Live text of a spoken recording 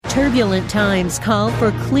Turbulent times call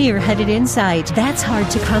for clear-headed insight. That's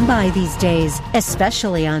hard to come by these days,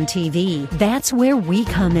 especially on TV. That's where we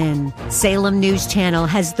come in. Salem News Channel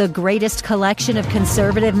has the greatest collection of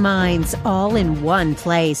conservative minds all in one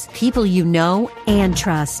place. People you know and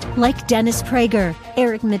trust, like Dennis Prager,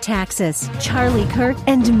 Eric Metaxas, Charlie Kirk,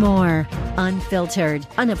 and more. Unfiltered,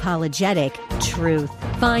 unapologetic truth.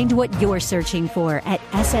 Find what you're searching for at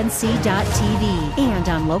snc.tv and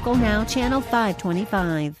on Local Now, Channel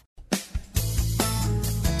 525.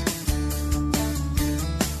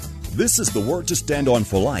 This is the Word to Stand On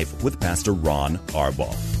for Life with Pastor Ron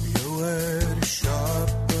Arbaugh. Your word is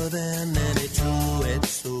sharper than any two-edged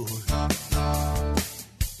sword,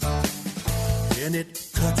 and it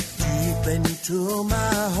cuts deep into my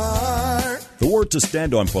heart. The Word to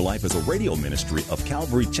Stand On for Life is a radio ministry of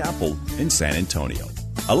Calvary Chapel in San Antonio.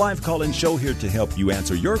 A live call-in show here to help you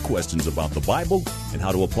answer your questions about the Bible and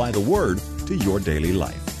how to apply the Word to your daily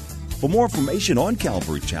life. For more information on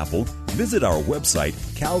Calvary Chapel, visit our website,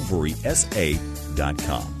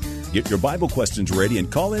 calvarysa.com. Get your Bible questions ready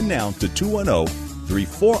and call in now to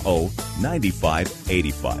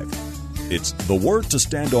 210-340-9585. It's The Word to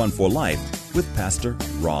Stand On for Life with Pastor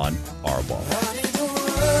Ron Arbaugh.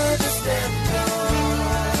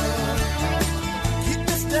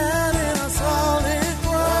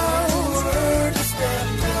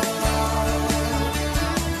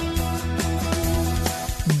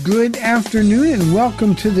 Good afternoon and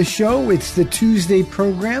welcome to the show. It's the Tuesday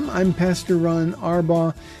program. I'm Pastor Ron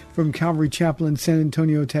Arbaugh from Calvary Chapel in San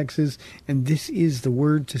Antonio, Texas, and this is the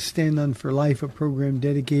Word to Stand On for Life, a program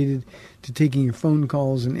dedicated to taking your phone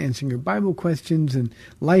calls and answering your Bible questions and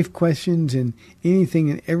life questions and anything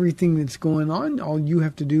and everything that's going on. All you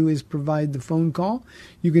have to do is provide the phone call.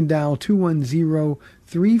 You can dial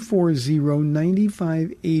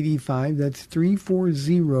 210-340-9585. That's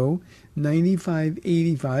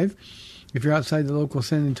 340-9585. If you're outside the local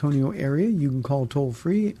San Antonio area, you can call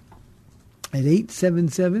toll-free at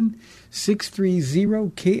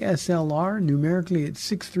 877-630-KSLR. Numerically,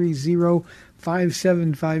 it's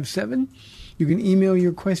 630-5757. You can email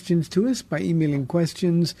your questions to us by emailing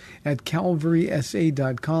questions at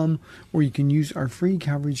calvarysa.com, or you can use our free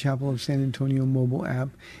Calvary Chapel of San Antonio mobile app.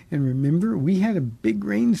 And remember, we had a big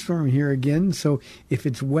rainstorm here again, so if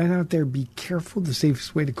it's wet out there, be careful. The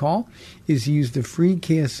safest way to call is to use the free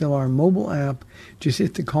KSLR mobile app. Just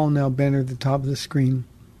hit the Call Now banner at the top of the screen.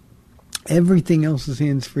 Everything else is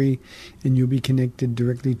hands-free, and you'll be connected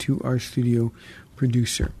directly to our studio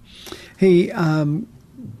producer. Hey,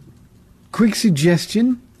 quick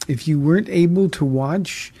suggestion. If you weren't able to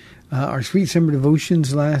watch our Sweet Summer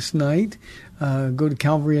Devotions last night, go to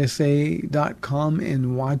calvarysa.com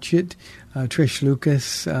and watch it. Trish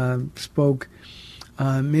Lucas spoke.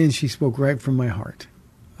 She spoke right from my heart.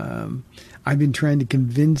 I've been trying to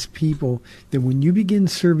convince people that when you begin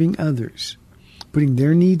serving others, putting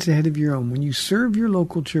their needs ahead of your own, when you serve your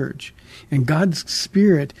local church and God's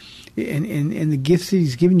Spirit and the gifts that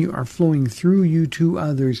He's given you are flowing through you to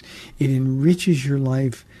others, it enriches your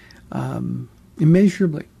life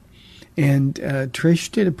immeasurably. And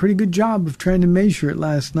Trish did a pretty good job of trying to measure it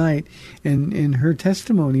last night, and her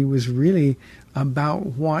testimony was really about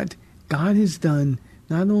what God has done,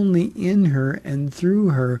 not only in her and through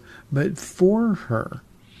her, but for her,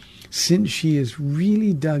 since she has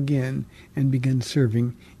really dug in and begun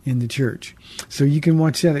serving in the church. So you can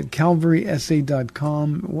watch that at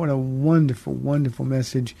calvarysa.com. What a wonderful, wonderful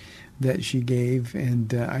message that she gave,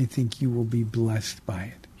 and I think you will be blessed by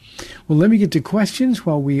it. Well, let me get to questions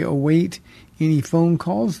while we await any phone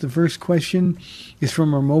calls. The first question is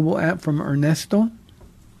from our mobile app from Ernesto.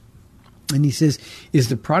 And he says, is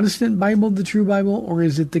the Protestant Bible the true Bible, or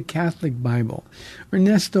is it the Catholic Bible?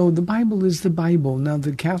 Ernesto, the Bible is the Bible. Now,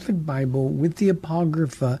 the Catholic Bible with the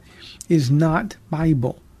Apocrypha is not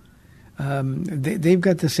Bible. They've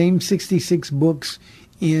got the same 66 books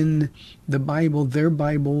in the Bible, their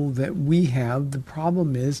Bible that we have. The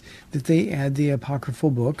problem is that they add the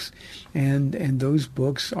apocryphal books, and those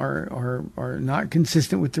books are not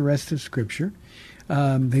consistent with the rest of Scripture.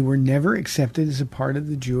 They were never accepted as a part of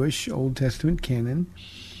the Jewish Old Testament canon,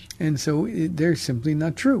 and so they're simply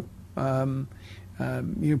not true. People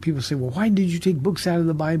say, well, why did you take books out of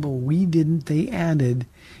the Bible? We didn't. They added,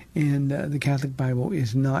 and the Catholic Bible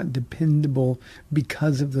is not dependable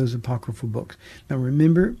because of those apocryphal books. Now,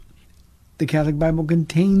 remember, the Catholic Bible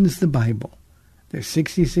contains the Bible. There's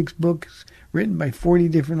 66 books written by 40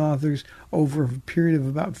 different authors over a period of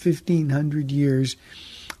about 1,500 years.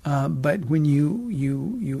 But when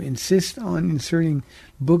you insist on inserting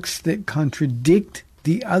books that contradict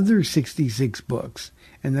the other 66 books,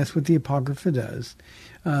 and that's what the Apocrypha does,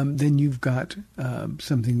 then you've got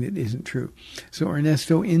something that isn't true. So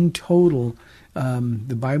Ernesto, in total,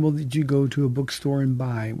 the Bible that you go to a bookstore and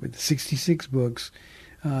buy with 66 books,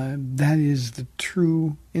 that is the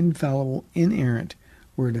true, infallible, inerrant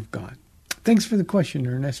Word of God. Thanks for the question,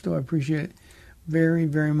 Ernesto. I appreciate it very,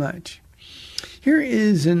 very much. Here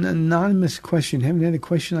is an anonymous question. Haven't had a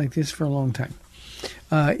question like this for a long time.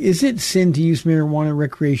 Is it sin to use marijuana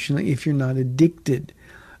recreationally if you're not addicted?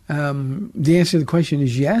 The answer to the question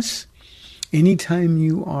is yes. Anytime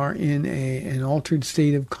you are in an altered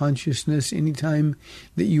state of consciousness, anytime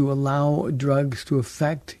that you allow drugs to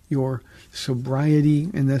affect your sobriety,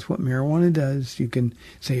 and that's what marijuana does, you can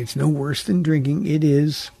say it's no worse than drinking. It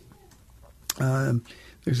is.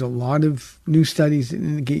 There's a lot of new studies that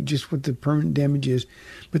indicate just what the permanent damage is.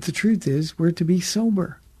 But the truth is, we're to be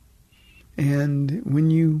sober. And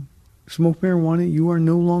when you smoke marijuana, you are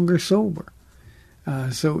no longer sober.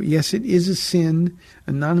 So, yes, it is a sin.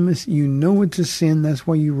 Anonymous, you know it's a sin. That's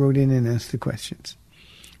why you wrote in and asked the questions.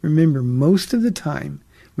 Remember, most of the time,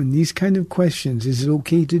 when these kind of questions, is it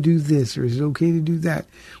okay to do this or is it okay to do that,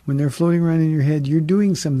 when they're floating around in your head, you're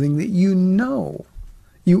doing something that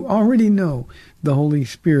you already know the Holy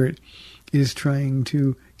Spirit is trying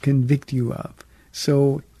to convict you of.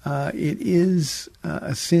 So it is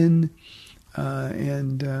a sin,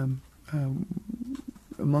 and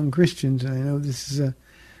among Christians, and I know this is a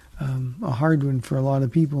hard one for a lot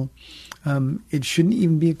of people, it shouldn't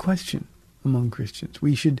even be a question among Christians.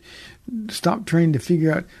 We should stop trying to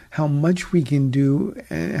figure out how much we can do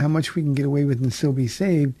and how much we can get away with and still be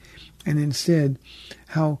saved, and instead,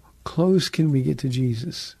 how close can we get to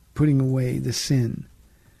Jesus, putting away the sin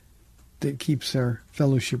that keeps our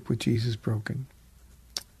fellowship with Jesus broken.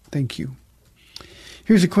 Thank you.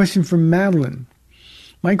 Here's a question from Madeline.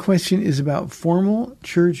 My question is about formal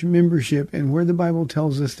church membership and where the Bible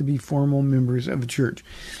tells us to be formal members of a church.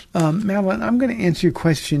 Madeline, I'm going to answer your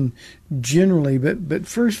question generally, but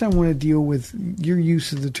first I want to deal with your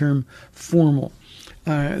use of the term formal.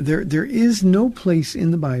 There is no place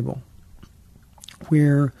in the Bible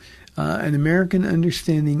where an American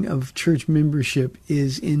understanding of church membership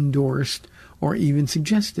is endorsed or even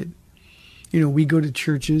suggested. You know, we go to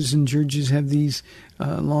churches and churches have these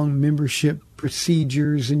long membership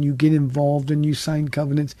procedures and you get involved and you sign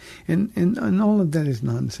covenants and all of that is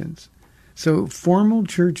nonsense. So formal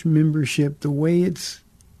church membership, the way it's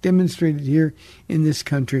demonstrated here in this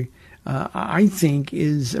country, I think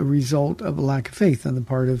is a result of a lack of faith on the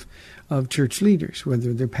part of church leaders,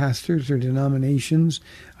 whether they're pastors or denominations.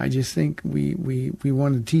 I just think we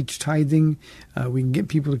want to teach tithing. We can get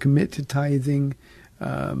people to commit to tithing.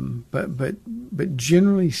 But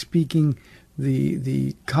generally speaking,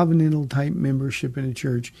 the covenantal type membership in a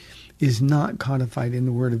church is not codified in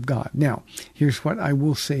the Word of God. Now, here's what I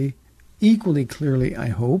will say equally clearly, I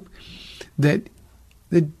hope, that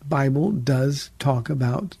the Bible does talk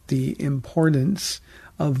about the importance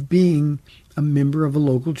of being a member of a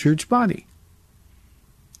local church body.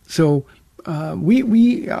 So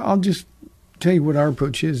I'll just tell you what our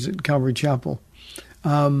approach is at Calvary Chapel.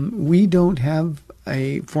 We don't have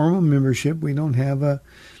a formal membership. We don't have a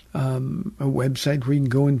website where you can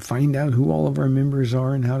go and find out who all of our members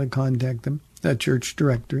are and how to contact them, a church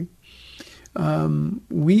directory.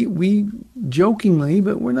 We jokingly,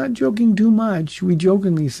 but we're not joking too much, we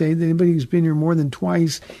jokingly say that anybody who's been here more than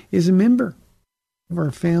twice is a member of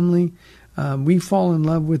our family. We fall in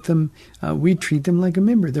love with them. We treat them like a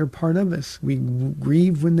member. They're part of us. We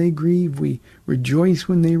grieve when they grieve. We rejoice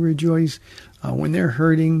when they rejoice. When they're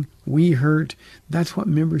hurting, we hurt. That's what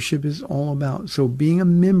membership is all about. So being a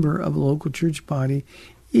member of a local church body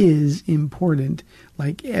is important.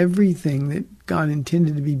 Like everything that God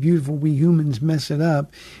intended to be beautiful, we humans mess it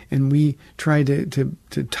up and we try to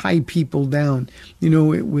tie people down. You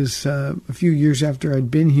know, it was a few years after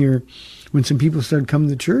I'd been here when some people started coming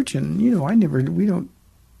to church, and, you know, we don't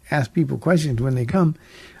ask people questions when they come.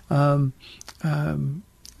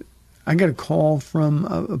 I got a call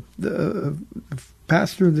from the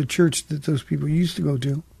pastor of the church that those people used to go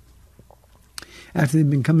to after they'd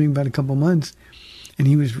been coming about a couple months. And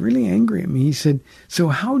he was really angry at me. He said, so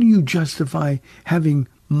how do you justify having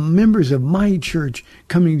members of my church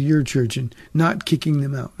coming to your church and not kicking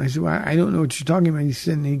them out? I said, well, I don't know what you're talking about. He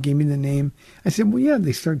said, and he gave me the name. I said, well, yeah,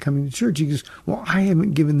 they started coming to church. He goes, well, I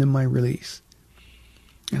haven't given them my release.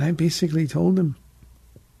 And I basically told him,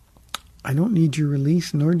 I don't need your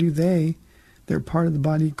release, nor do they. They're part of the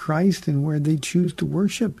body of Christ, and where they choose to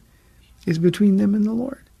worship is between them and the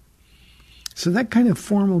Lord. So that kind of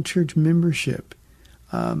formal church membership,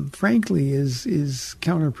 frankly, is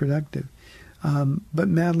counterproductive. But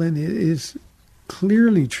Madeline, it is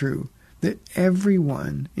clearly true that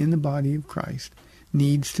everyone in the body of Christ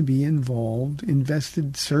needs to be involved,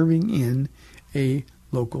 invested, serving in a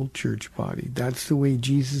local church body. That's the way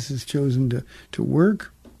Jesus has chosen to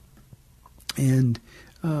work. And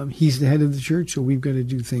he's the head of the church, so we've got to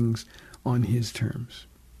do things on his terms.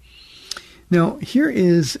 Now, here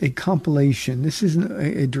is a compilation. This isn't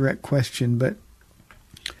a direct question, but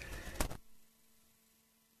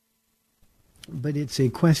it's a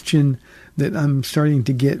question that I'm starting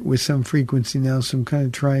to get with some frequency now, so I'm kind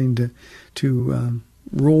of trying to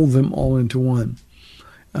roll them all into one.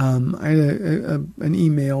 I had an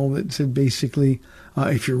email that said basically,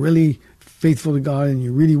 if you're really faithful to God and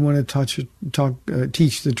you really want to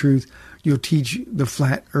teach the truth, you'll teach the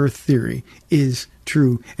flat earth theory is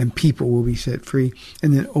true and people will be set free.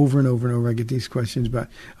 And then over and over and over I get these questions about,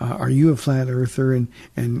 are you a flat earther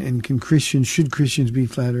and should Christians be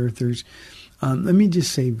flat earthers? Let me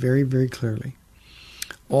just say very, very clearly,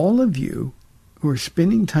 all of you who are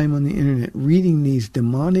spending time on the internet reading these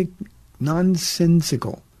demonic,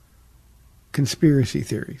 nonsensical conspiracy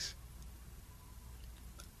theories,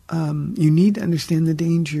 you need to understand the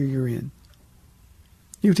danger you're in.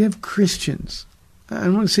 You have to have Christians. I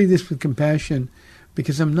want to say this with compassion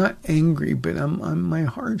because I'm not angry, but my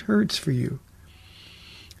heart hurts for you.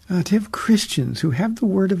 To have Christians who have the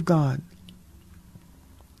Word of God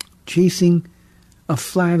chasing a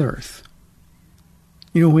flat earth.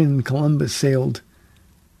 You know, when Columbus sailed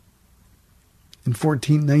in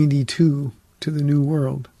 1492 to the New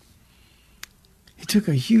World, he took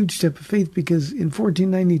a huge step of faith because in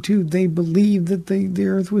 1492 they believed that the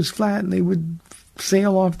earth was flat and they would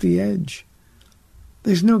sail off the edge.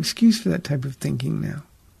 There's no excuse for that type of thinking now.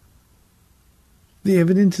 The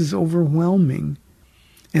evidence is overwhelming.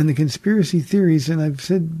 And the conspiracy theories, and I've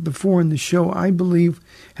said before in the show, I believe,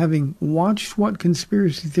 having watched what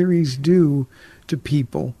conspiracy theories do to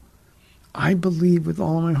people, I believe with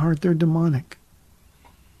all my heart they're demonic.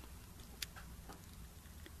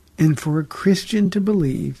 And for a Christian to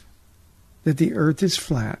believe that the earth is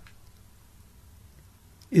flat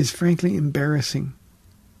is frankly embarrassing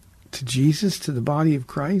to Jesus, to the body of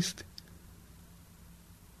Christ.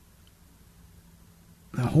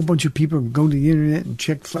 A whole bunch of people go to the internet and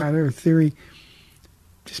check flat earth theory.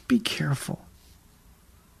 Just be careful.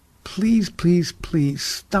 Please, please, please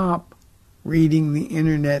stop reading the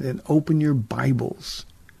internet and open your Bibles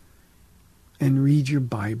and read your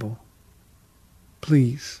Bible.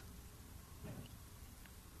 Please.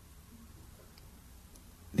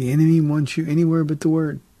 The enemy wants you anywhere but the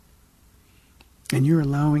Word. And you're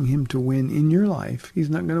allowing him to win in your life. He's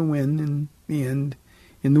not going to win in the end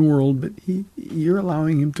in the world, but you're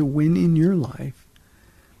allowing him to win in your life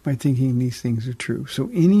by thinking these things are true.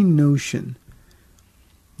 So any notion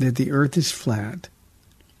that the earth is flat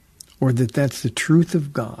or that that's the truth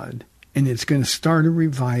of God and it's going to start a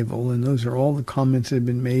revival, and those are all the comments that have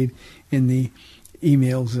been made in the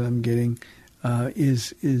emails that I'm getting,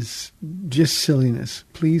 is just silliness.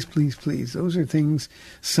 Please, please, please. Those are things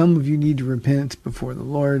some of you need to repent before the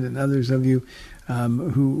Lord, and others of you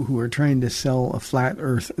who are trying to sell a flat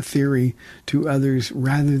earth theory to others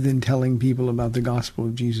rather than telling people about the gospel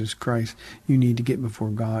of Jesus Christ, you need to get before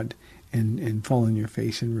God and fall on your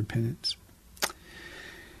face in repentance.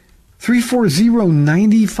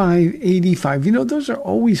 340-9585. You know, those are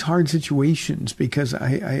always hard situations because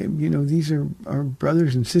these are our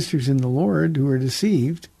brothers and sisters in the Lord who are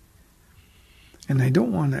deceived. And I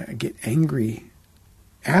don't want to get angry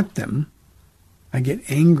at them. I get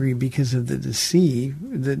angry because of the deceit,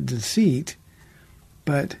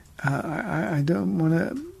 but I don't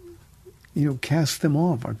want to, cast them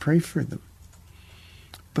off. I pray for them.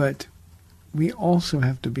 But we also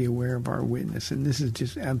have to be aware of our witness, and this is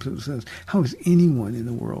just absolute sense. How is anyone in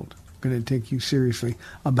the world going to take you seriously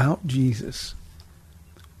about Jesus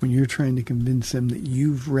when you're trying to convince them that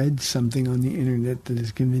you've read something on the internet that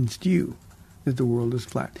has convinced you that the world is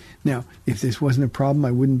flat? Now, if this wasn't a problem,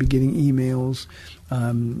 I wouldn't be getting emails.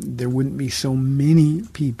 There wouldn't be so many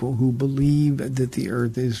people who believe that the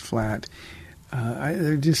earth is flat.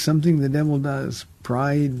 There's just something the devil does.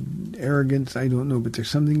 Pride, arrogance, I don't know, but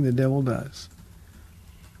there's something the devil does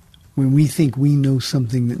when we think we know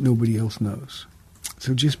something that nobody else knows.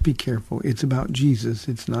 So just be careful. It's about Jesus.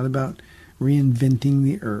 It's not about reinventing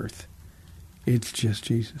the earth. It's just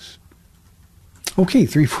Jesus. Okay,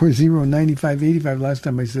 340-9585. Last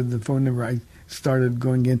time I said the phone number, I started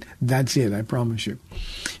going in. That's it, I promise you.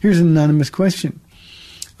 Here's an anonymous question.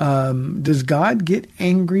 Does God get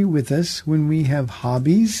angry with us when we have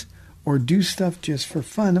hobbies or do stuff just for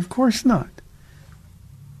fun? Of course not.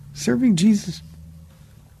 Serving Jesus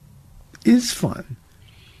is fun.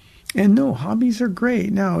 And no, hobbies are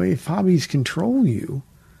great. Now, if hobbies control you,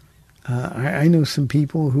 I know some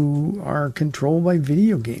people who are controlled by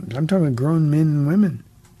video games. I'm talking about grown men and women.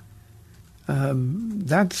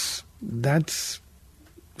 That's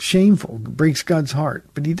shameful. It breaks God's heart.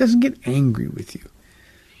 But he doesn't get angry with you.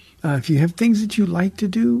 If you have things that you like to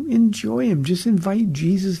do, enjoy them. Just invite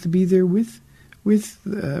Jesus to be there with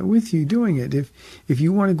you doing it. If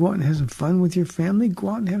you want to go out and have some fun with your family, go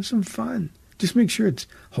out and have some fun. Just make sure it's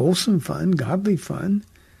wholesome fun, godly fun.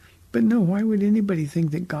 But no, why would anybody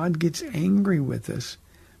think that God gets angry with us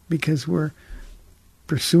because we're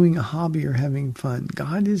pursuing a hobby or having fun?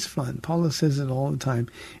 God is fun. Paula says it all the time.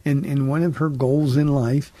 And one of her goals in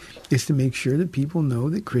life is to make sure that people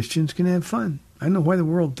know that Christians can have fun. I don't know why the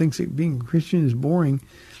world thinks that being a Christian is boring,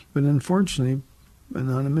 but unfortunately,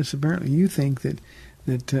 Anonymous, apparently you think that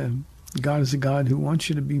God is a God who wants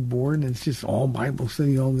you to be bored and it's just all Bible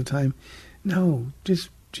study all the time. No, just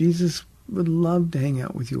Jesus would love to hang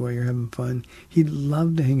out with you while you're having fun. He'd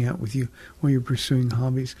love to hang out with you while you're pursuing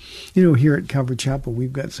hobbies. You know, here at Calvary Chapel,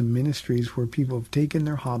 we've got some ministries where people have taken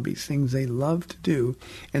their hobbies, things they love to do,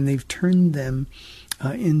 and they've turned them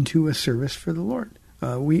into a service for the Lord.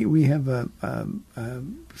 We have a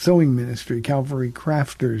sewing ministry, Calvary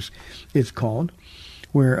Crafters, it's called,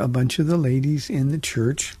 where a bunch of the ladies in the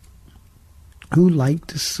church who like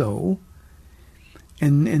to sew,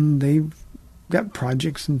 and they've got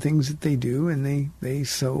projects and things that they do, and they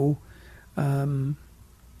sew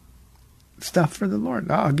stuff for the Lord.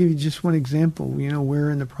 I'll give you just one example. You know, we're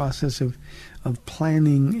in the process of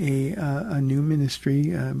planning a new ministry.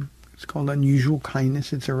 It's called Unusual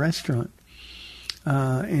Kindness. It's a restaurant.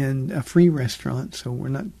 And a free restaurant, so we're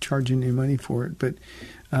not charging any money for it. But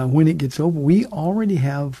when it gets open, we already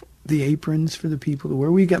have the aprons for the people to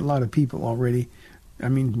wear. We've got a lot of people already,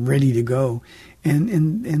 ready to go.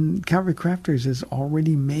 And Calvary Crafters has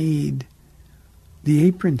already made the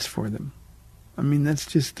aprons for them. That's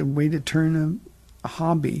just a way to turn a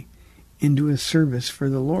hobby into a service for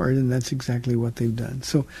the Lord, and that's exactly what they've done.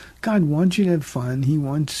 So God wants you to have fun. He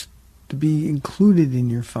wants to be included in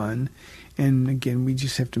your fun. And again, we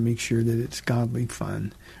just have to make sure that it's godly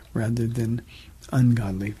fun rather than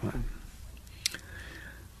ungodly fun.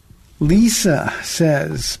 Lisa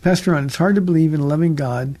says, Pastor Ron, it's hard to believe in a loving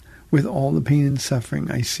God with all the pain and suffering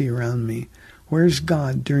I see around me. Where's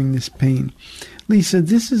God during this pain? Lisa,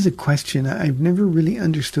 this is a question. I've never really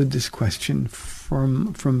understood this question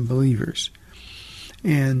from believers.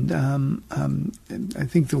 And I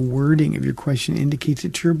think the wording of your question indicates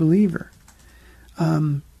that you're a believer.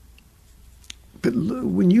 But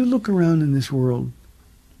when you look around in this world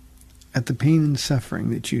at the pain and suffering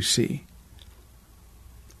that you see,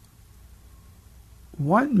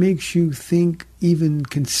 what makes you think, even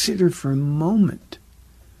consider for a moment,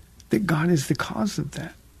 that God is the cause of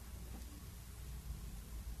that?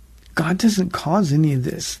 God doesn't cause any of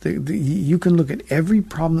this. You can look at every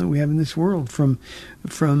problem that we have in this world, from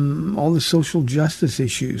all the social justice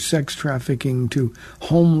issues, sex trafficking, to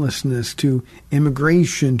homelessness, to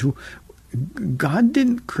immigration, to... God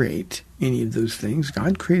didn't create any of those things.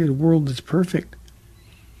 God created a world that's perfect.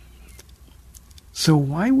 So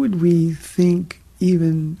why would we think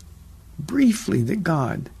even briefly that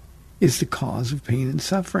God is the cause of pain and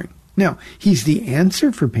suffering? Now, he's the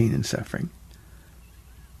answer for pain and suffering.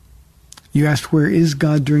 You asked, where is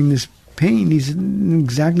God during this pain? He's in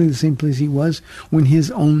exactly the same place he was when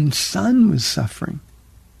his own son was suffering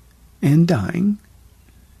and dying.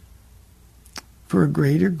 For a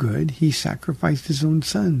greater good, he sacrificed his own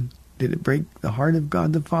son. Did it break the heart of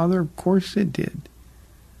God the Father? Of course it did.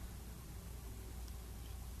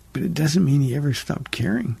 But it doesn't mean he ever stopped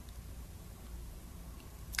caring.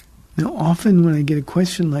 Now, often when I get a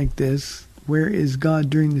question like this, where is God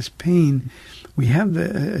during this pain, we have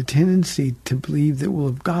a tendency to believe that, well,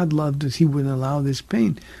 if God loved us, he wouldn't allow this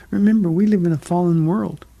pain. Remember, we live in a fallen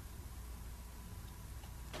world.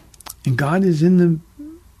 And God is in the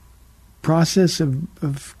process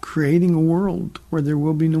of creating a world where there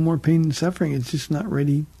will be no more pain and suffering. It's just not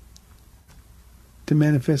ready to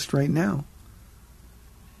manifest right now.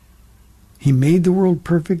 He made the world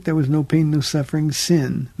perfect. There was no pain, no suffering.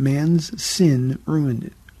 Sin, man's sin, ruined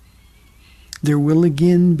it. There will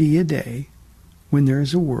again be a day when there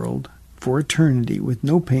is a world for eternity with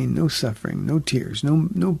no pain, no suffering, no tears,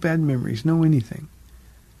 no bad memories, no anything.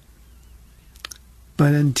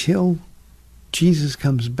 But until Jesus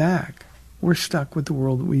comes back, we're stuck with the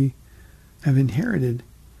world that we have inherited.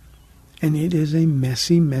 And it is a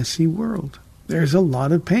messy, messy world. There's a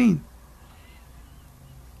lot of pain.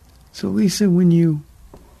 So, Lisa, when you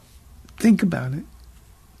think about it,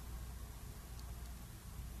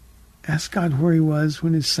 asked God where he was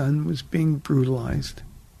when his son was being brutalized.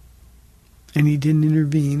 And he didn't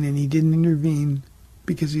intervene, and he didn't intervene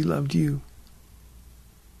because he loved you.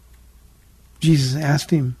 Jesus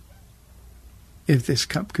asked him if this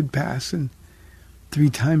cup could pass, and 3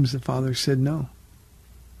 times the Father said no.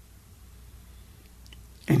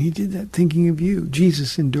 And he did that thinking of you.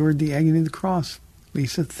 Jesus endured the agony of the cross,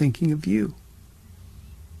 Lisa, thinking of you.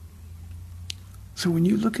 So when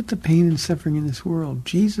you look at the pain and suffering in this world,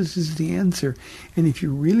 Jesus is the answer. And if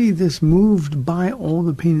you're really this moved by all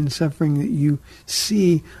the pain and suffering that you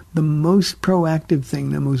see, the most proactive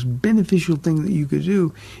thing, the most beneficial thing that you could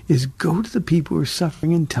do is go to the people who are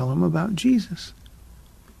suffering and tell them about Jesus.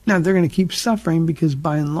 Now, they're going to keep suffering because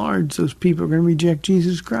by and large, those people are going to reject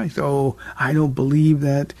Jesus Christ. Oh, I don't believe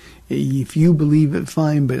that. If you believe it,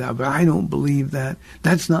 fine, but I don't believe that.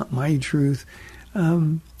 That's not my truth.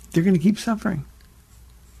 They're going to keep suffering.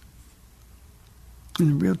 And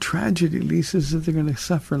the real tragedy, Lisa, is that they're going to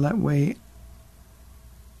suffer that way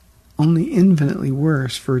only infinitely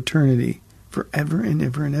worse for eternity, forever and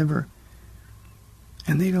ever and ever.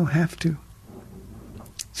 And they don't have to.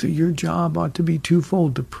 So your job ought to be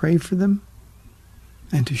twofold: to pray for them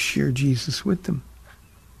and to share Jesus with them.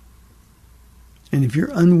 And if you're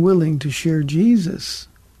unwilling to share Jesus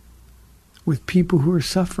with people who are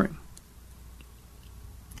suffering,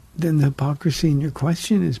 then the hypocrisy in your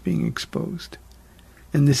question is being exposed.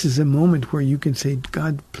 And this is a moment where you can say,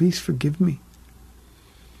 God, please forgive me.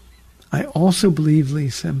 I also believe,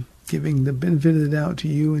 Lisa, giving the benefit of the doubt to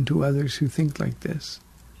you and to others who think like this,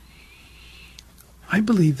 I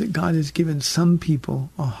believe that God has given some people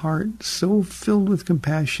a heart so filled with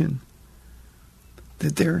compassion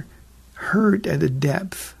that they're hurt at a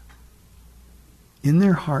depth in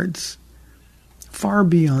their hearts far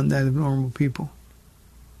beyond that of normal people.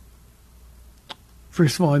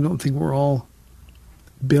 First of all, I don't think we're all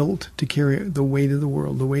built to carry the weight of the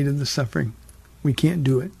world, the weight of the suffering. We can't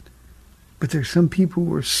do it. But there's some people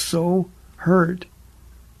who are so hurt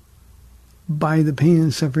by the pain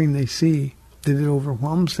and suffering they see that it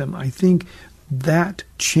overwhelms them. I think that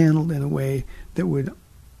channeled in a way that would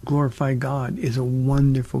glorify God is a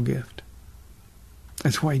wonderful gift.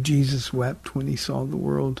 That's why Jesus wept when he saw the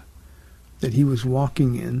world that he was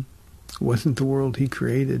walking in. It wasn't the world he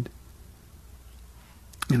created.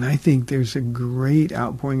 And I think there's a great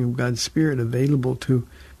outpouring of God's Spirit available to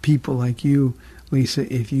people like you,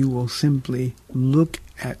 Lisa, if you will simply look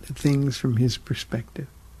at things from his perspective.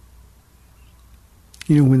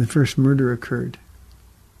 You know, when the first murder occurred,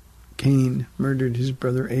 Cain murdered his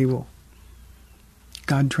brother Abel.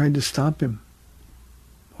 God tried to stop him.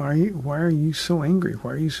 Why are you so angry?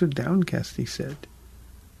 Why are you so downcast? He said.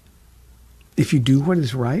 If you do what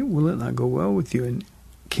is right, will it not go well with you? And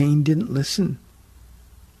Cain didn't listen.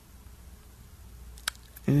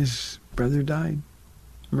 And his brother died,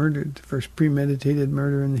 murdered, the first premeditated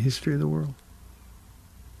murder in the history of the world.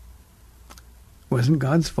 It wasn't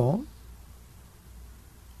God's fault.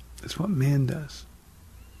 That's what man does.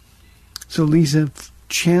 So Lisa,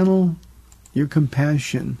 channel your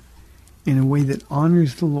compassion in a way that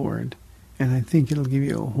honors the Lord, and I think it'll give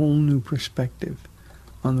you a whole new perspective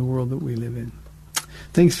on the world that we live in.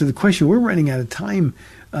 Thanks for the question. We're running out of time.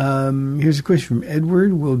 Here's a question from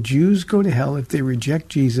Edward. Will Jews go to hell if they reject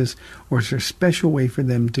Jesus, or is there a special way for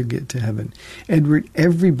them to get to heaven? Edward,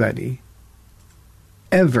 everybody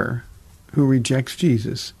ever who rejects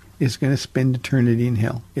Jesus is going to spend eternity in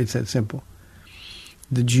hell. It's that simple.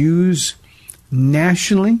 The Jews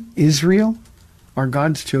nationally, Israel, are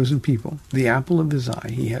God's chosen people, the apple of his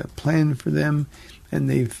eye. He had a plan for them, and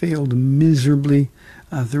they failed miserably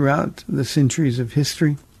throughout the centuries of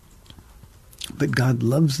history. But God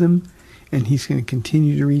loves them, and he's going to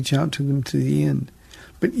continue to reach out to them to the end.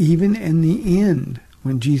 But even in the end,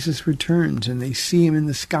 when Jesus returns and they see him in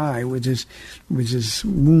the sky with his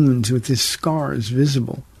wounds, with his scars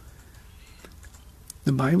visible,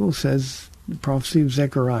 the Bible says, the prophecy of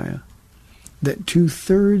Zechariah, that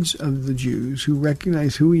 2/3 of the Jews who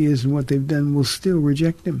recognize who he is and what they've done will still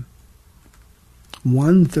reject him.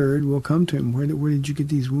 1/3 will come to him. Where did you get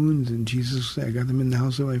these wounds? And Jesus will say, I got them in the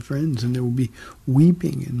house of my friends. And there will be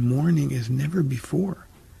weeping and mourning as never before.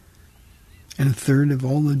 And 1/3 of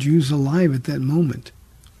all the Jews alive at that moment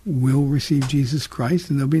will receive Jesus Christ,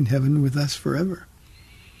 and they'll be in heaven with us forever.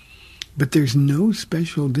 But there's no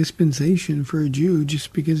special dispensation for a Jew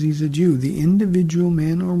just because he's a Jew. The individual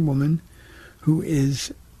man or woman who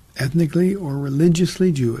is ethnically or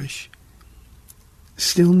religiously Jewish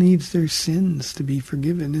still needs their sins to be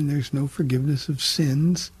forgiven, and there's no forgiveness of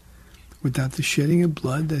sins without the shedding of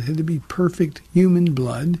blood. That had to be perfect human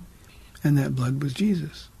blood, and that blood was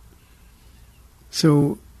Jesus.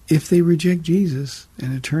 So if they reject Jesus,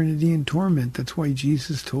 an eternity in torment. That's why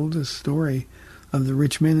Jesus told us the story of the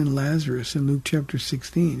rich man and Lazarus in Luke chapter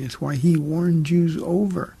 16. It's why he warned Jews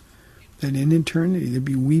over that in eternity there'd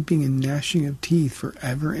be weeping and gnashing of teeth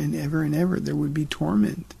forever and ever and ever. There would be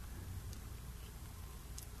torment.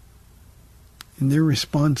 And their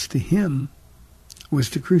response to him was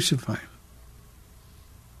to crucify him.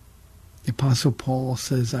 The Apostle Paul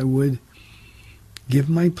says, I would give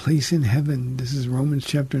my place in heaven. This is Romans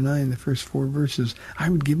chapter 9, the first 4 verses. I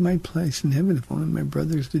would give my place in heaven if only my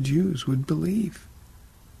brothers, the Jews, would believe.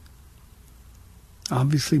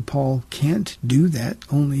 Obviously, Paul can't do that.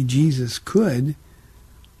 Only Jesus could.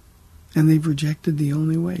 And they've rejected the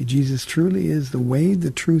only way. Jesus truly is the way,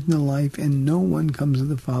 the truth, and the life, and no one comes to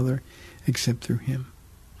the Father except through him.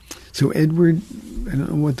 So, Edward, I don't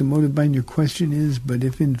know what the motive behind your question is, but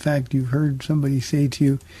if in fact you've heard somebody say to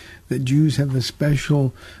you that Jews have a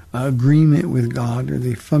special agreement with God or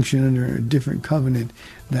they function under a different covenant,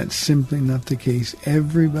 that's simply not the case.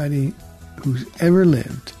 Everybody who's ever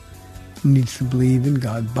lived needs to believe in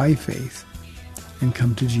God by faith and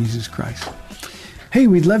come to Jesus Christ. Hey,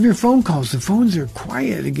 we'd love your phone calls. The phones are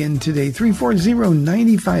quiet again today.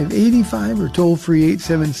 340-9585 or toll free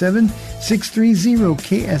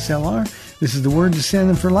 877-630-KSLR. This is the Word to Stand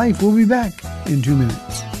On for Life. We'll be back in 2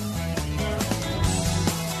 minutes.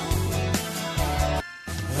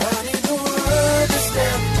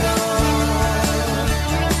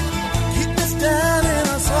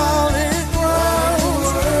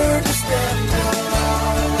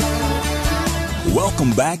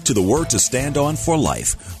 Welcome back to the Word to Stand On for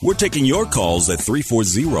Life. We're taking your calls at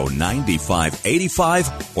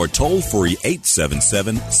 340-9585 or toll free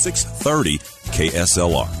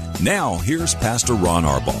 877-630-KSLR. Now, here's Pastor Ron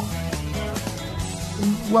Arbaugh.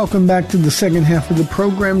 Welcome back to the second half of the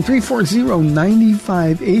program,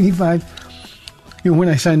 340-9585. You know, when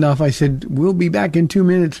I signed off, I said, we'll be back in 2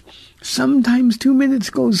 minutes. Sometimes 2 minutes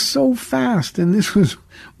goes so fast, and this was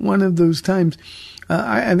one of those times.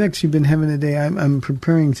 I've actually been having a day. I'm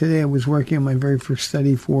preparing today. I was working on my very first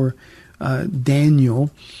study for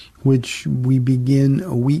Daniel, which we begin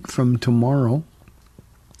a week from tomorrow.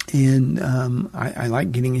 And I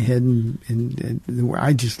like getting ahead, and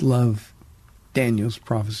I just love Daniel's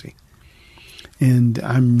prophecy. And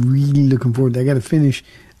I'm really looking forward to it.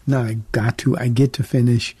 I get to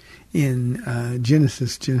finish in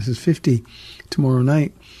Genesis 50 tomorrow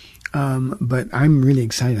night. But I'm really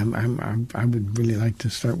excited. I would really like to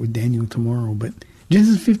start with Daniel tomorrow, but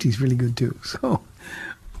Genesis 50 is really good too. So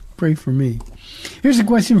pray for me. Here's a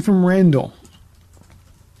question from Randall.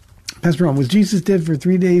 Pastor Ron, was Jesus dead for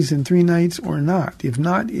 3 days and 3 nights or not? If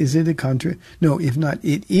not, is it a No, if not,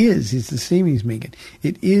 it is. It's the statement he's making.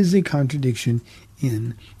 It is a contradiction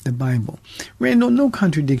in the Bible. Randall, no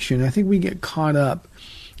contradiction. I think we get caught up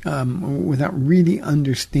without really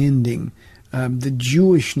understanding the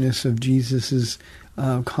Jewishness of Jesus's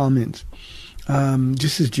comments.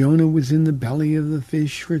 Just as Jonah was in the belly of the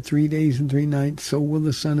fish for 3 days and 3 nights, so will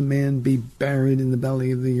the Son of Man be buried in the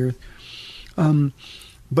belly of the earth.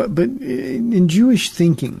 But in Jewish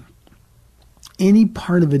thinking, any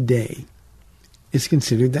part of a day is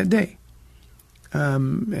considered that day.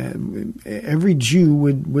 Every Jew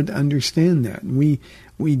would understand that. We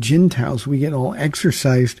Gentiles, we get all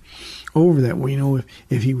exercised over that. We know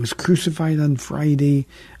if he was crucified on Friday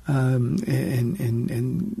and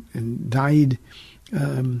died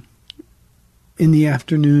in the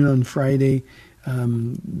afternoon on Friday,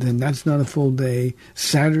 then that's not a full day.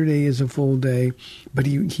 Saturday is a full day, but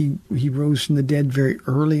he rose from the dead very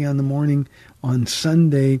early on the morning on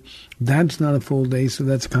Sunday. That's not a full day, so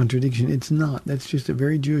that's a contradiction. It's not. That's just a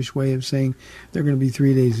very Jewish way of saying there are going to be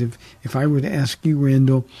 3 days. If I were to ask you,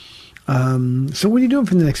 Randall, so what are you doing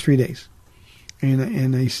for the next 3 days?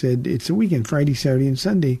 And I said, it's a weekend, Friday, Saturday, and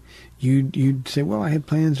Sunday. You'd say, well, I had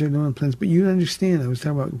plans or I don't have plans. But you'd understand. I was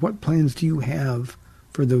talking about what plans do you have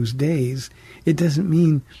for those days. It doesn't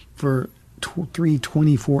mean for 3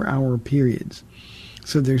 24-hour periods.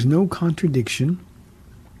 So there's no contradiction.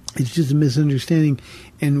 It's just a misunderstanding.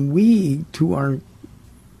 And we, to our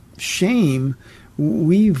shame,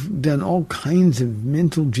 we've done all kinds of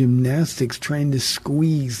mental gymnastics trying to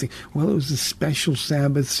squeeze. Well, it was a special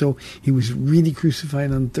Sabbath, so he was really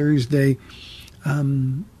crucified on Thursday.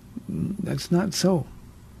 That's not so.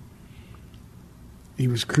 He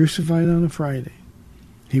was crucified on a Friday.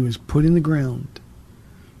 He was put in the ground.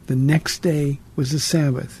 The next day was a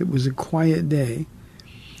Sabbath. It was a quiet day.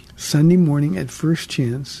 Sunday morning, at first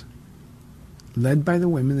chance, led by the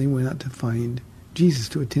women, they went out to find Jesus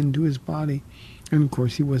to attend to his body. And, of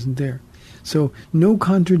course, he wasn't there. So no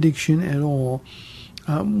contradiction at all.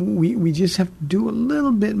 We just have to do a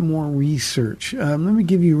little bit more research. Let me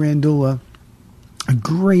give you, Randall, a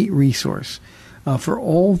great resource for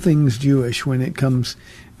all things Jewish when it comes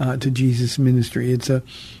to Jesus' ministry. It's a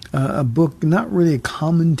book, not really a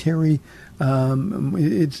commentary.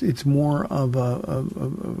 It's more of a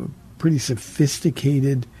pretty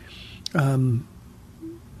sophisticated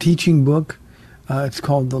teaching book. It's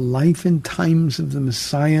called The Life and Times of the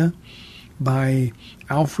Messiah by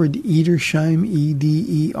Alfred Edersheim,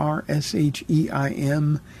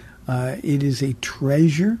 Edersheim. It is a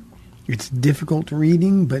treasure. It's difficult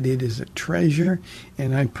reading, but it is a treasure.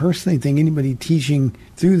 And I personally think anybody teaching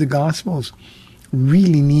through the Gospels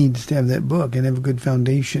really needs to have that book and have a good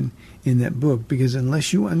foundation in that book, because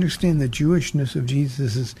unless you understand the Jewishness of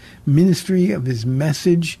Jesus' ministry, of his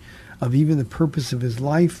message, of even the purpose of his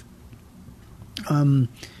life,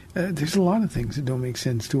 there's a lot of things that don't make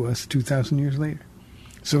sense to us 2,000 years later.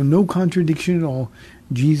 So no contradiction at all.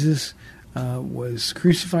 Jesus was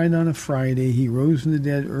crucified on a Friday. He rose from the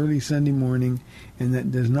dead early Sunday morning, and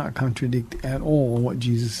that does not contradict at all what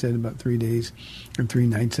Jesus said about 3 days and 3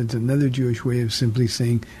 nights. That's another Jewish way of simply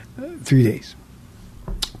saying 3 days.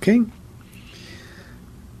 Okay?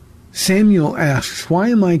 Samuel asks, why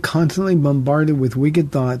am I constantly bombarded with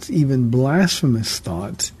wicked thoughts, even blasphemous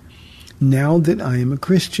thoughts, now that I am a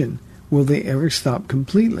Christian? Will they ever stop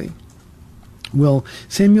completely? Well,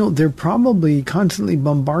 Samuel, they're probably constantly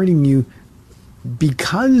bombarding you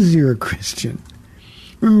because you're a Christian.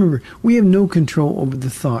 Remember, we have no control over the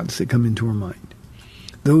thoughts that come into our mind.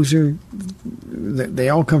 They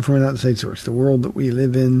all come from an outside source. The world that we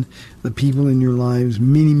live in, the people in your lives,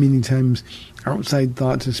 many, many times outside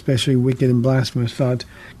thoughts, especially wicked and blasphemous thoughts,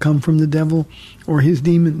 come from the devil or his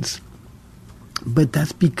demons. But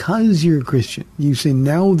that's because you're a Christian. You say,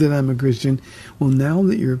 now that I'm a Christian, well, now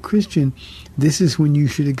that you're a Christian, this is when you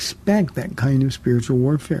should expect that kind of spiritual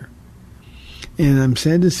warfare. And I'm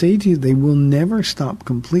sad to say to you, they will never stop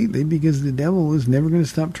completely, because the devil is never going to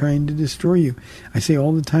stop trying to destroy you. I say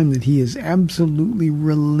all the time that he is absolutely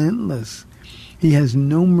relentless. He has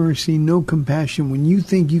no mercy, no compassion. When you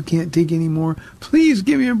think you can't take any more, please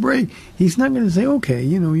give me a break. He's not going to say, okay,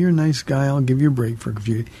 you're a nice guy, I'll give you a break for a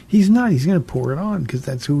few days. He's not. He's going to pour it on, because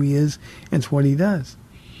that's who he is, and it's what he does.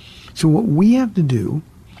 So what we have to do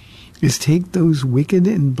is take those wicked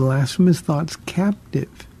and blasphemous thoughts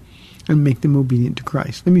captive and make them obedient to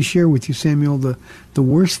Christ. Let me share with you, Samuel, the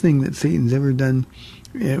worst thing that Satan's ever done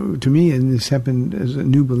to me, and this happened as a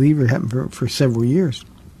new believer, it happened for several years.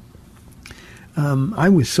 I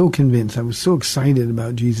was so convinced, I was so excited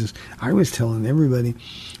about Jesus, I was telling everybody,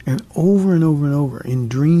 and over and over, in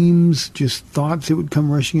dreams, just thoughts that would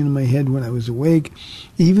come rushing into my head when I was awake,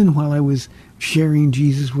 even while I was sharing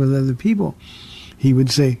Jesus with other people. He would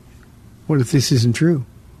say, what if this isn't true?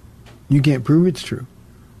 You can't prove it's true.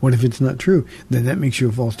 What if it's not true? Then that makes you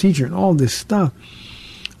a false teacher, and all this stuff.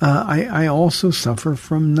 I also suffer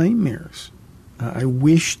from nightmares. I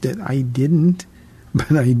wish that I didn't,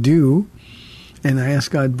 but I do. And I ask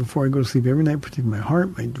God before I go to sleep every night, protect my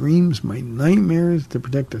heart, my dreams, my nightmares, to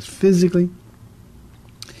protect us physically.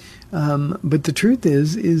 But the truth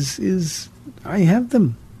is I have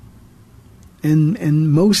them.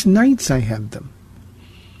 And most nights I have them.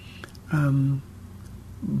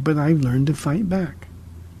 But I've learned to fight back.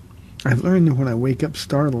 I've learned that when I wake up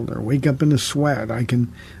startled or wake up in a sweat, I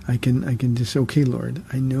can just, okay, Lord,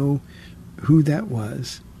 I know who that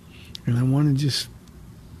was, and I want to just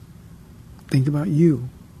think about you.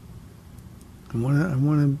 I want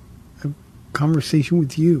to have a conversation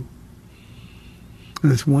with you.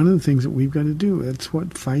 And that's one of the things that we've got to do. That's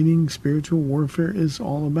what fighting spiritual warfare is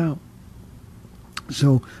all about.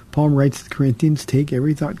 So Paul writes to the Corinthians, take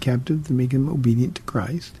every thought captive to make them obedient to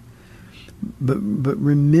Christ. But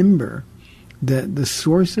remember that the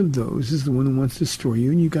source of those is the one who wants to destroy you,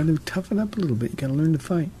 and you've got to toughen up a little bit. You've got to learn to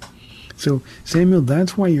fight. So, Samuel,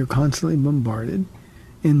 that's why you're constantly bombarded,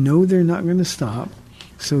 and know they're not going to stop.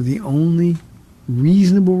 So the only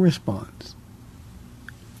reasonable response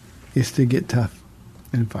is to get tough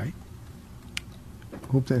and fight.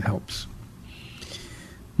 Hope that helps.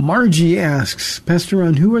 Margie asks, Pastor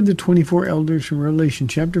Ron, who are the 24 elders from Revelation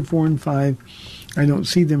chapter 4 and 5? I don't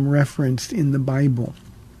see them referenced in the Bible.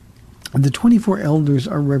 The 24 elders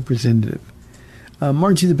are representative.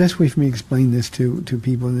 Margie, the best way for me to explain this to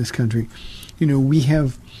people in this country, we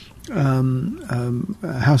have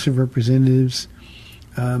a House of Representatives.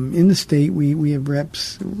 In the state, we have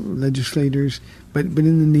reps, legislators, but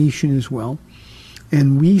in the nation as well.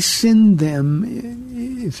 And we send them,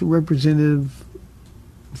 it's a representative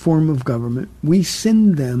form of government, we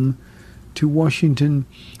send them to Washington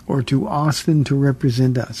or to Austin to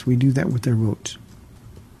represent us. We do that with their votes.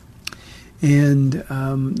 And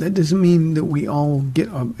that doesn't mean that we all get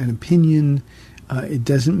an opinion. It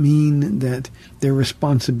doesn't mean that their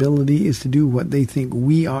responsibility is to do what they think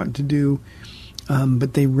we ought to do,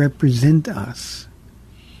 but they represent us.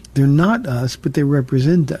 They're not us, but they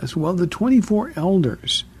represent us. Well, the 24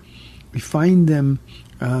 elders, we find them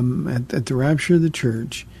at the rapture of the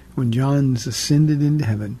church, when John's ascended into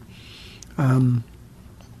heaven.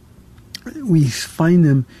 We find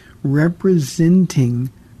them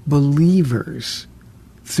representing believers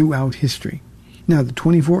throughout history. Now, the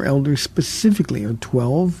 24 elders specifically are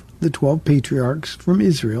the 12 patriarchs from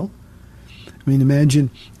Israel. I mean,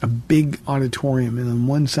 imagine a big auditorium, and on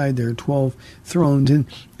one side there are 12 thrones,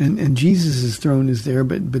 and Jesus' throne is there,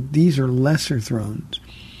 but these are lesser thrones.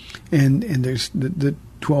 And there's the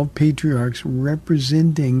 12 patriarchs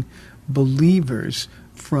representing believers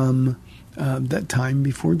from that time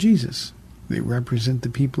before Jesus. They represent the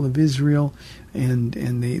people of Israel, and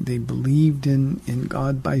they believed in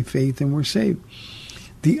God by faith and were saved.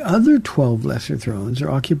 The other 12 lesser thrones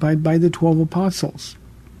are occupied by the 12 apostles.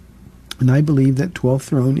 And I believe that 12th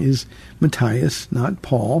throne is Matthias, not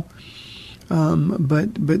Paul. But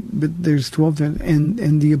there's 12 thrones,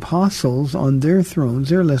 and the apostles on their thrones,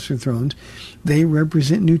 their lesser thrones, they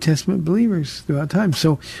represent New Testament believers throughout time.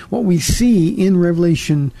 So what we see in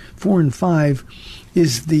Revelation 4 and 5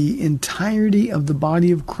 is the entirety of the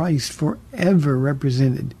body of Christ forever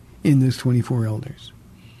represented in those 24 elders.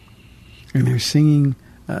 And they're singing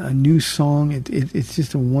a new song. It's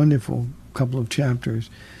just a wonderful couple of chapters.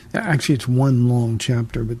 Actually, it's one long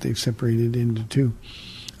chapter, but they've separated it into two.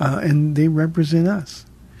 And they represent us.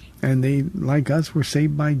 And they, like us, were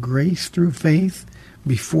saved by grace through faith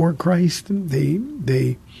before Christ. They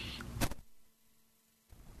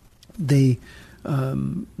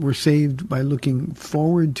were saved by looking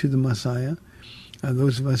forward to the Messiah.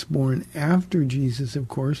 Those of us born after Jesus, of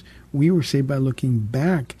course, we were saved by looking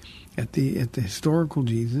back at the historical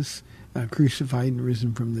Jesus, crucified and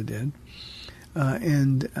risen from the dead.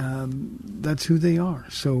 And that's who they are.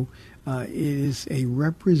 So it is a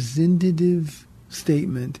representative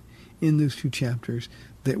statement in those two chapters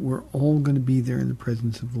that we're all going to be there in the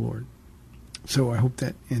presence of the Lord. So I hope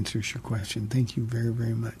that answers your question. Thank you very,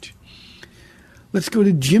 very much. Let's go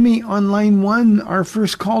to Jimmy on line 1, our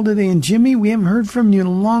first call today. And Jimmy, we haven't heard from you in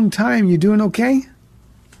a long time. You doing okay?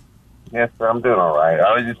 Yes, sir. I'm doing all right.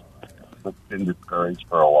 I was just been discouraged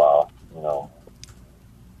for a while,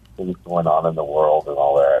 things going on in the world and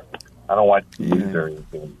all that. I don't watch the news or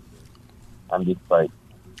anything. I'm just like,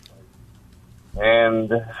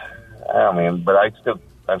 and I mean, but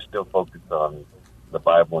I'm still focused on the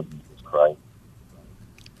Bible and Jesus Christ.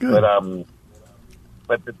 Good.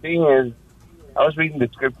 But the thing is, I was reading the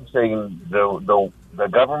scripture saying the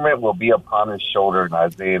government will be upon his shoulder in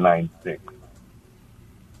Isaiah 9:6.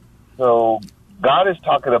 So God is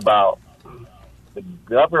talking about the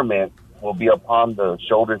government will be upon the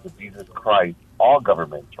shoulders of Jesus Christ. All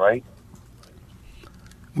governments, right?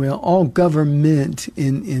 Well, all government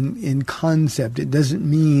in concept. It doesn't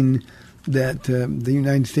mean that the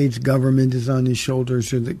United States government is on his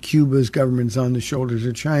shoulders, or that Cuba's government is on the shoulders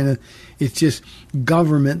of China. It's just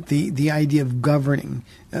government, the idea of governing.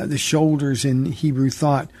 The shoulders in Hebrew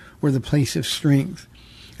thought were the place of strength.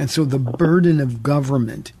 And so the burden of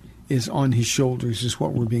government is on his shoulders, is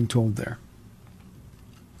what we're being told there.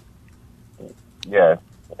 Yes,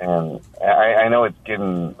 and I know it's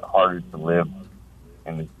getting harder to live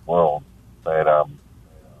in this world, but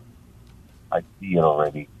I see it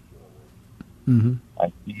already. Mm-hmm.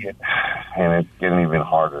 I see it, and it's getting even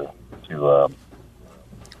harder to,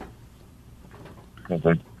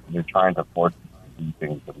 because they're trying to force us to do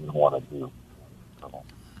things that we don't want to do. So,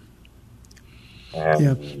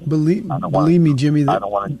 and believe me, Jimmy. I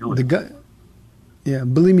don't want to do it.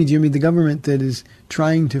 Believe me, Jimmy, the government that is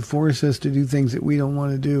trying to force us to do things that we don't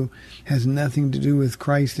want to do has nothing to do with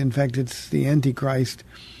Christ. In fact, it's the Antichrist.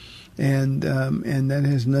 And that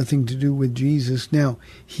has nothing to do with Jesus. Now,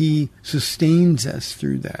 he sustains us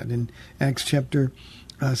through that. And Acts chapter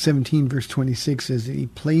 17, verse 26 says that he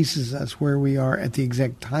places us where we are at the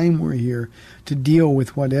exact time we're here to deal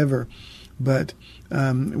with whatever. But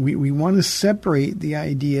we want to separate the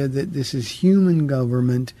idea that this is human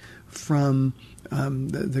government from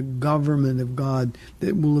the government of God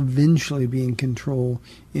that will eventually be in control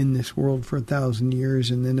in this world for 1,000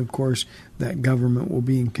 years. And then, of course, that government will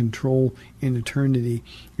be in control in eternity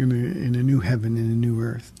in a new heaven and a new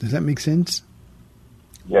earth. Does that make sense?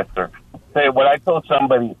 Yes, sir. Say, what I told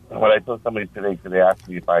somebody today, because they asked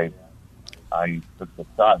me if I took the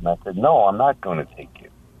shot, and I said, no, I'm not going to take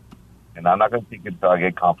it. And I'm not going to take it until I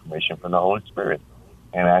get confirmation from the Holy Spirit.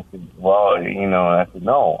 And I said, well, I said,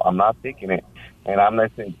 no, I'm not taking it. And I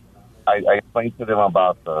explained to them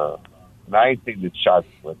about and I didn't take the shots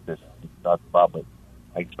with this shots about, but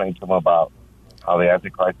I explained to them about how the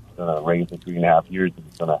Antichrist is going to reign for 3.5 years and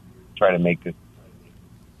it's going to try to make the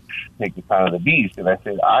sign of the beast. And I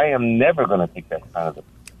said, I am never going to take that sign of the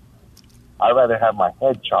beast. I'd rather have my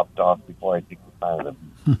head chopped off before I take the sign of the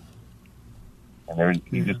beast. And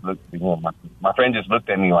he just looked, my friend just looked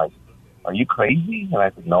at me like, are you crazy? And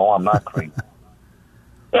I said, no, I'm not crazy.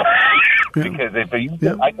 Because I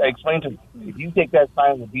explained to him, if you take that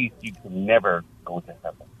sign of the beast, you can never go to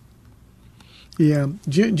heaven. Yeah,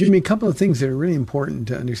 Jimmy, a couple of things that are really important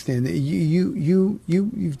to understand. That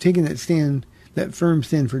you've taken that stand, that firm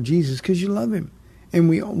stand for Jesus because you love him, and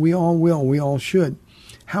we all will, we all should.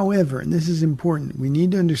 However, and this is important, we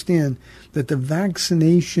need to understand that the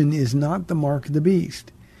vaccination is not the mark of the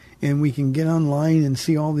beast. And we can get online and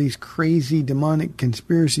see all these crazy demonic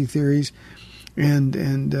conspiracy theories, and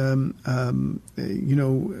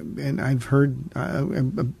I've heard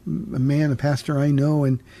a pastor I know,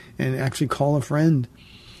 and actually call a friend.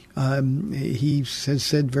 He has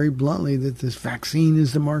said very bluntly that this vaccine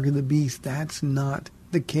is the mark of the beast. That's not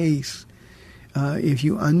the case. If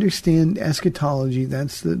you understand eschatology,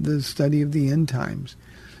 that's the study of the end times,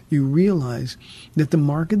 you realize that the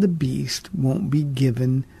mark of the beast won't be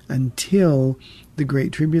given until the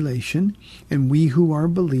Great Tribulation, and we who are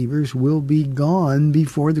believers will be gone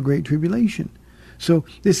before the Great Tribulation. So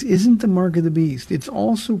this isn't the mark of the beast. It's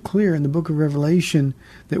also clear in the book of Revelation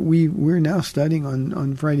that we're now studying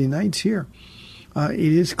on Friday nights here. It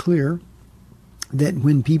is clear that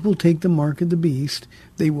when people take the mark of the beast,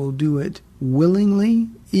 they will do it willingly,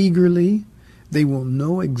 eagerly. They will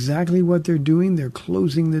know exactly what they're doing. They're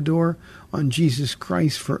closing the door on Jesus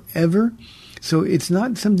Christ forever. So it's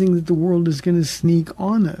not something that the world is going to sneak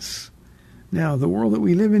on us. Now, the world that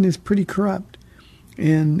we live in is pretty corrupt,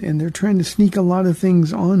 and they're trying to sneak a lot of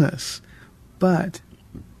things on us. But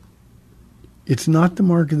it's not the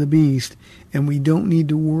mark of the beast, and we don't need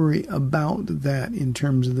to worry about that in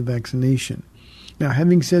terms of the vaccination. Now,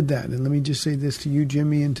 having said that, and let me just say this to you,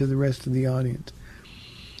 Jimmy, and to the rest of the audience,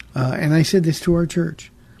 and I said this to our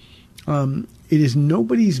church, it is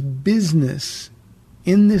nobody's business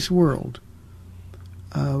in this world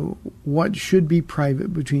what should be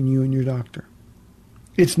private between you and your doctor.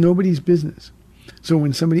 It's nobody's business. So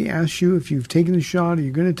when somebody asks you if you've taken the shot or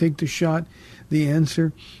you're going to take the shot, the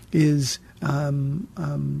answer is, I'll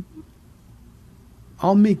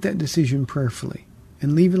make that decision prayerfully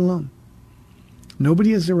and leave it alone.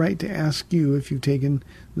 Nobody has the right to ask you if you've taken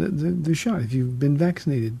the shot, if you've been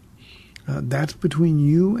vaccinated. That's between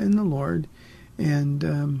you and the Lord.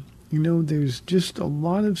 And, there's just a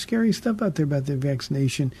lot of scary stuff out there about the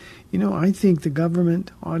vaccination. I think the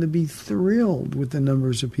government ought to be thrilled with the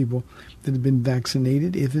numbers of people that have been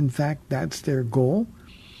vaccinated, if in fact that's their goal.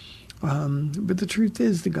 But the truth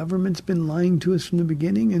is the government's been lying to us from the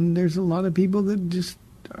beginning, and there's a lot of people that just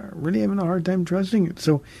are really having a hard time trusting it.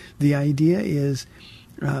 So the idea is,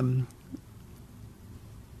 if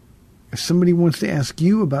somebody wants to ask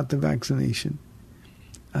you about the vaccination,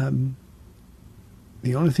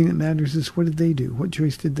 the only thing that matters is what did they do? What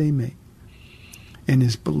choice did they make? And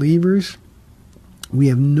as believers, we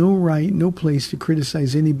have no right, no place to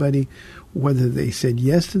criticize anybody whether they said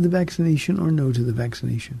yes to the vaccination or no to the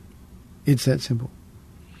vaccination. It's that simple.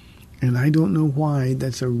 And I don't know why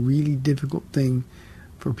that's a really difficult thing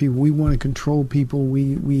for people. We want to control people.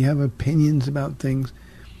 We have opinions about things.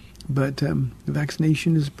 But the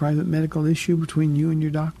vaccination is a private medical issue between you and your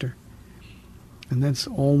doctor. And that's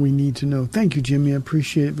all we need to know. Thank you, Jimmy. I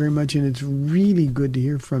appreciate it very much. And it's really good to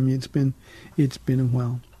hear from you. It's been a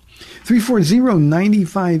while.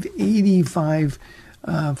 340-9585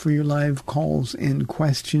 for your live calls and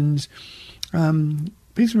questions.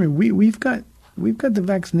 Please remember, we've got the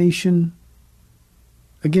vaccination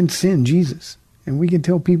against sin, Jesus. And we can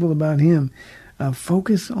tell people about him.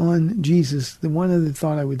 Focus on Jesus. The one other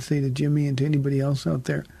thought I would say to Jimmy and to anybody else out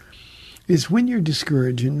there is when you're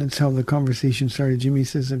discouraged, and that's how the conversation started. Jimmy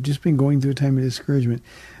says, I've just been going through a time of discouragement.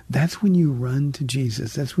 That's when you run to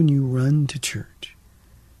Jesus. That's when you run to church,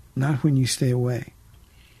 not when you stay away.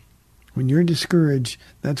 When you're discouraged,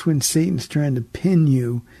 that's when Satan's trying to pin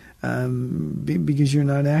you because you're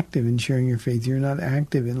not active in sharing your faith. You're not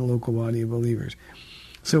active in a local body of believers.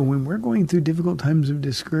 So when we're going through difficult times of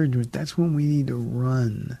discouragement, that's when we need to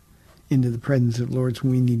run into the presence of the Lord. So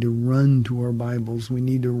we need to run to our Bibles. We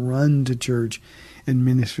need to run to church and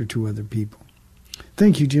minister to other people.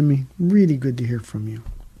 Thank you, Jimmy. Really good to hear from you.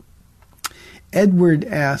 Edward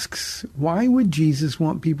asks, why would Jesus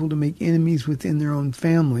want people to make enemies within their own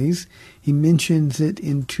families? He mentions it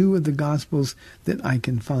in 2 of the Gospels that I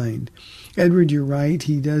can find. Edward, you're right.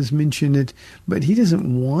 He does mention it, but he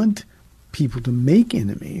doesn't want people to make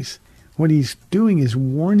enemies. What he's doing is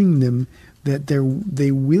warning them that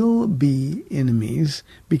they will be enemies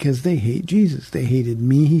because they hate Jesus. They hated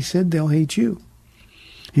me, he said, they'll hate you.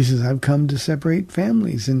 He says, I've come to separate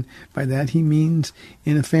families. And by that he means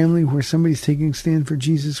in a family where somebody's taking a stand for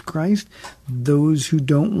Jesus Christ, those who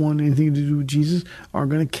don't want anything to do with Jesus are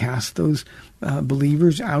going to cast those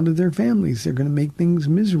believers out of their families. They're going to make things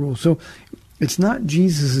miserable. So it's not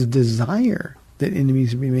Jesus' desire that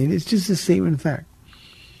enemies be made. It's just a statement of fact.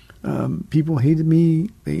 People hated me.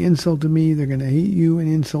 They insulted me. They're going to hate you and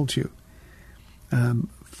insult you.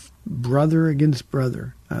 Brother against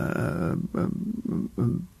brother.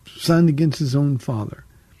 Son against his own father.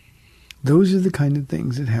 Those are the kind of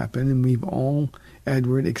things that happen, and we've all,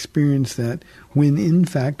 Edward, experienced that when, in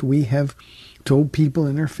fact, we have told people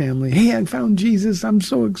in our family, hey, I found Jesus, I'm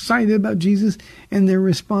so excited about Jesus, and their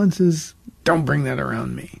response is, don't bring that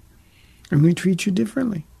around me. And we treat you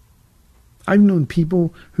differently. I've known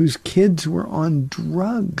people whose kids were on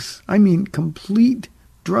drugs. I mean, complete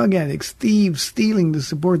drug addicts, thieves, stealing to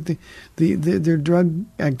support their drug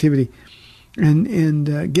activity,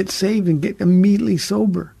 and get saved and get immediately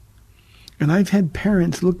sober. And I've had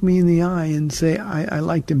parents look me in the eye and say, I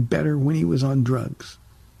liked him better when he was on drugs.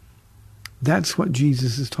 That's what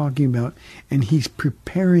Jesus is talking about, and he's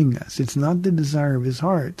preparing us. It's not the desire of his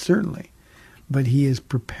heart, certainly, but he is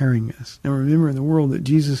preparing us. Now remember, in the world that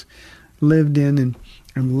Jesus lived in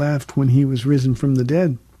and left when he was risen from the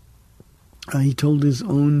dead, he told his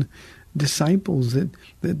own disciples that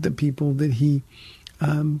the people that he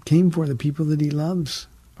came for, the people that he loves,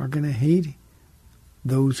 are going to hate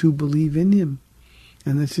those who believe in him.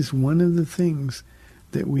 And that's just one of the things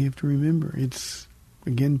that we have to remember. It's,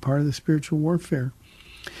 again, part of the spiritual warfare.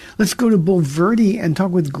 Let's go to Bulverde and talk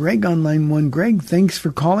with Greg on line 1. Greg, thanks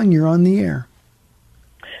for calling. You're on the air.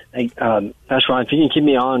 Hey, Pastor Ron, if you can keep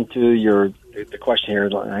me on to the question here.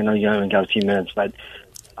 I know you haven't got a few minutes, but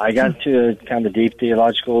I got to kind of a deep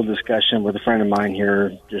theological discussion with a friend of mine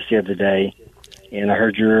here just the other day, and I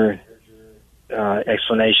heard your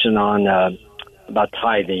explanation on about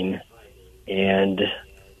tithing, and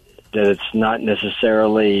that it's not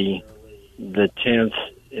necessarily the 10th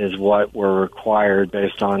is what we're required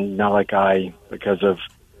based on Malachi because of,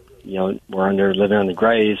 we're living under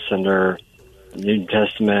grace, under the New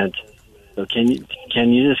Testament. So can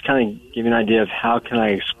you just kind of give me an idea of how can I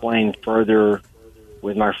explain further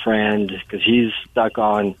with my friend, because he's stuck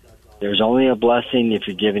on there's only a blessing if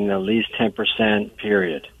you're giving at least 10%,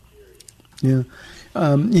 period. Yeah.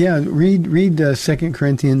 Read 2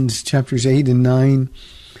 Corinthians chapters 8 and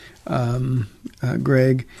 9,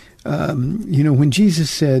 Greg. When Jesus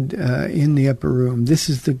said in the upper room, this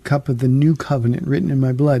is the cup of the new covenant written in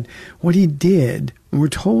my blood, what he did, and we're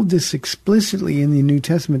told this explicitly in the New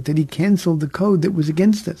Testament, that he canceled the code that was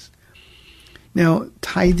against us. Now,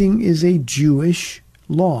 tithing is a Jewish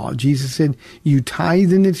law. Jesus said, you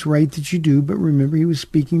tithe and it's right that you do, but remember he was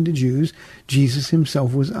speaking to Jews. Jesus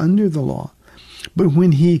himself was under the law. But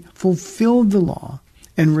when he fulfilled the law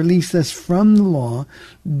and released us from the law,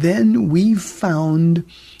 then we found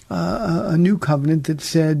a new covenant that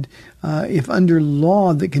said, if under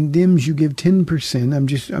law that condemns you give 10%,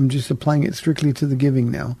 I'm just applying it strictly to the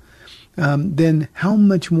giving now, then how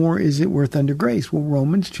much more is it worth under grace? Well,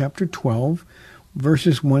 Romans chapter 12,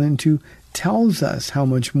 verses 1 and 2 tells us how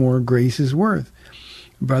much more grace is worth.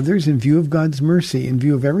 Brothers, in view of God's mercy, in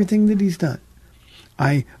view of everything that he's done,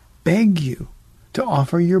 I beg you to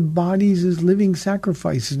offer your bodies as living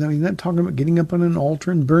sacrifices. Now, he's not talking about getting up on an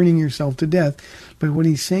altar and burning yourself to death, but what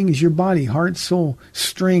he's saying is your body, heart, soul,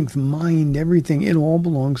 strength, mind, everything, it all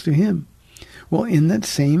belongs to him. Well, in that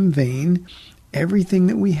same vein, everything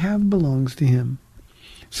that we have belongs to him.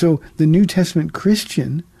 So the New Testament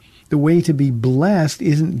Christian, the way to be blessed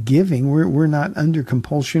isn't giving. We're not under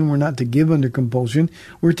compulsion. We're not to give under compulsion.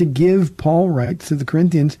 We're to give, Paul writes to the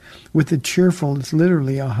Corinthians, with a cheerful, it's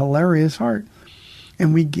literally a hilarious heart.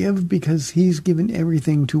 And we give because he's given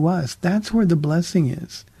everything to us. That's where the blessing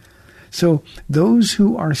is. So those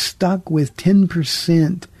who are stuck with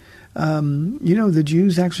 10%, the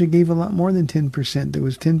Jews actually gave a lot more than 10%. There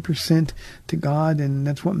was 10% to God, and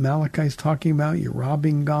that's what Malachi is talking about. You're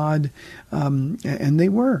robbing God. And they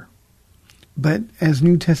were. But as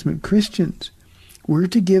New Testament Christians, we're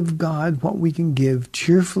to give God what we can give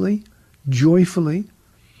cheerfully, joyfully,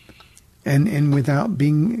 and without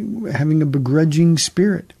having a begrudging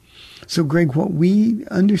spirit. So, Greg, what we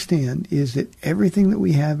understand is that everything that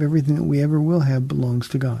we have, everything that we ever will have, belongs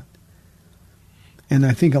to God. And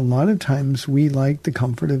I think a lot of times we like the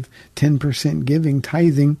comfort of 10% giving,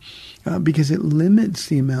 tithing, because it limits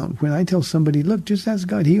the amount. When I tell somebody, look, just ask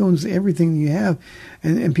God, he owns everything you have,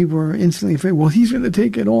 and people are instantly afraid, well, he's going to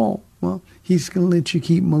take it all. Well, he's going to let you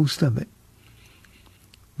keep most of it.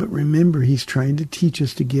 But remember, he's trying to teach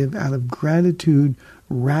us to give out of gratitude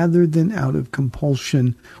rather than out of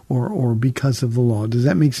compulsion or because of the law. Does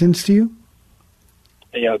that make sense to you?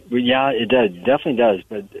 Yeah, it does. Definitely does.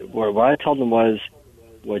 But what I told them was,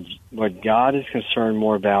 what God is concerned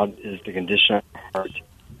more about is the condition of our heart.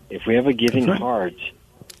 If we have a giving heart,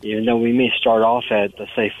 even though we may start off at,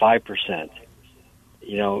 let's say, 5%,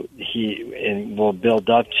 and we'll build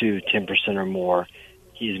up to 10% or more,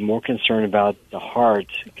 he's more concerned about the heart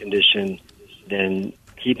condition than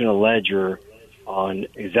keeping a ledger on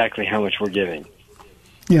exactly how much we're giving.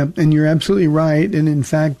 Yeah, and you're absolutely right. And in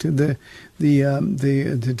fact, to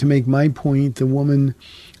make my point, the woman,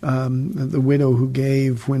 the widow who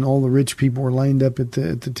gave when all the rich people were lined up at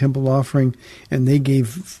the temple offering, and they gave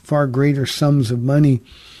far greater sums of money.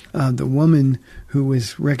 The woman who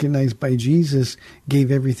was recognized by Jesus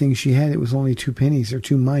gave everything she had. It was only 2 pennies or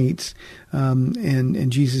 2 mites.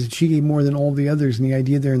 And Jesus, she gave more than all the others. And the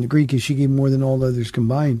idea there in the Greek is she gave more than all the others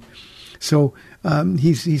combined. So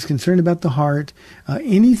he's concerned about the heart.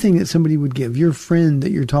 Anything that somebody would give, your friend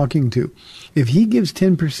that you're talking to, if he gives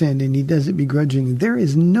 10% and he does it begrudgingly, there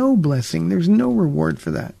is no blessing. There's no reward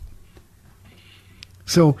for that.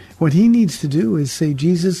 So what he needs to do is say,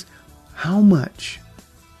 Jesus, how much?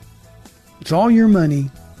 It's all your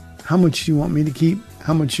money. How much do you want me to keep?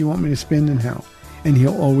 How much do you want me to spend, and how? And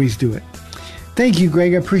he'll always do it. Thank you,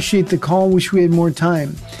 Greg. I appreciate the call. Wish we had more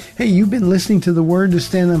time. Hey, you've been listening to The Word to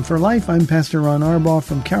Stand On for Life. I'm Pastor Ron Arbaugh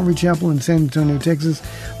from Calvary Chapel in San Antonio, Texas.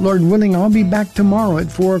 Lord willing, I'll be back tomorrow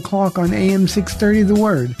at 4 o'clock on AM 630 The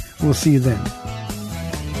Word. We'll see you then.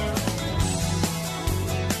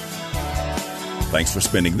 Thanks for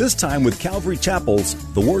spending this time with Calvary Chapel's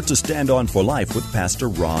The Word to Stand On for Life with Pastor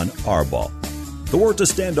Ron Arbaugh. The Word to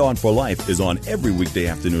Stand On for Life is on every weekday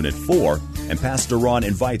afternoon at 4, and Pastor Ron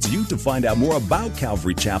invites you to find out more about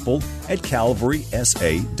Calvary Chapel at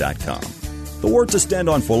calvarysa.com. The Word to Stand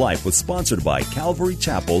On for Life was sponsored by Calvary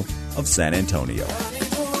Chapel of San Antonio.